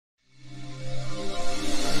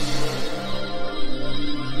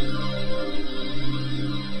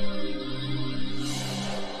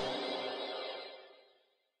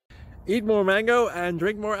Eat more mango and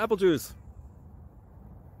drink more apple juice.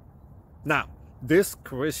 Now, this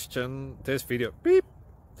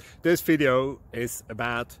video is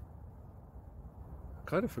about... I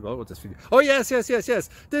kind of forgot what this video... Oh, yes.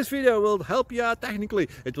 This video will help you out technically.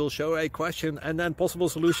 It will show a question and then possible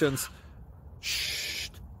solutions. Shh.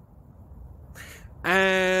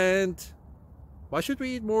 And why should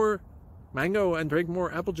we eat more mango and drink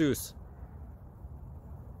more apple juice?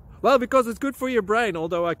 Well, because it's good for your brain,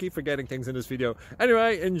 although I keep forgetting things in this video.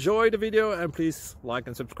 Anyway, enjoy the video and please like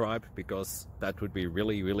and subscribe, because that would be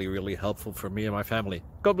really helpful for me and my family.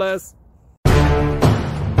 God bless!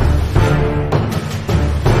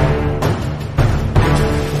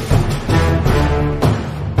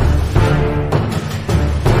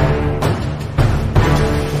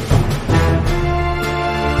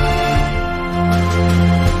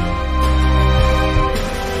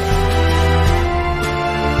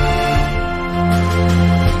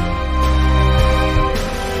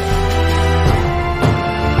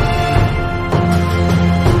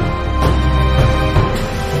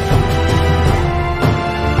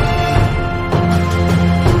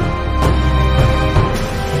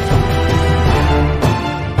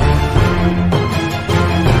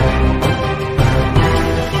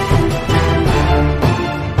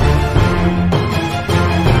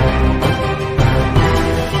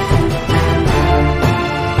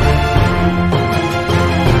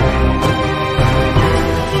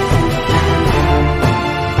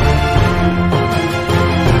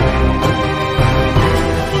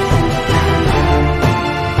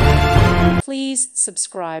 Please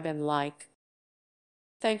subscribe and like.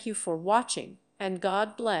 Thank you for watching, and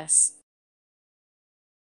God bless.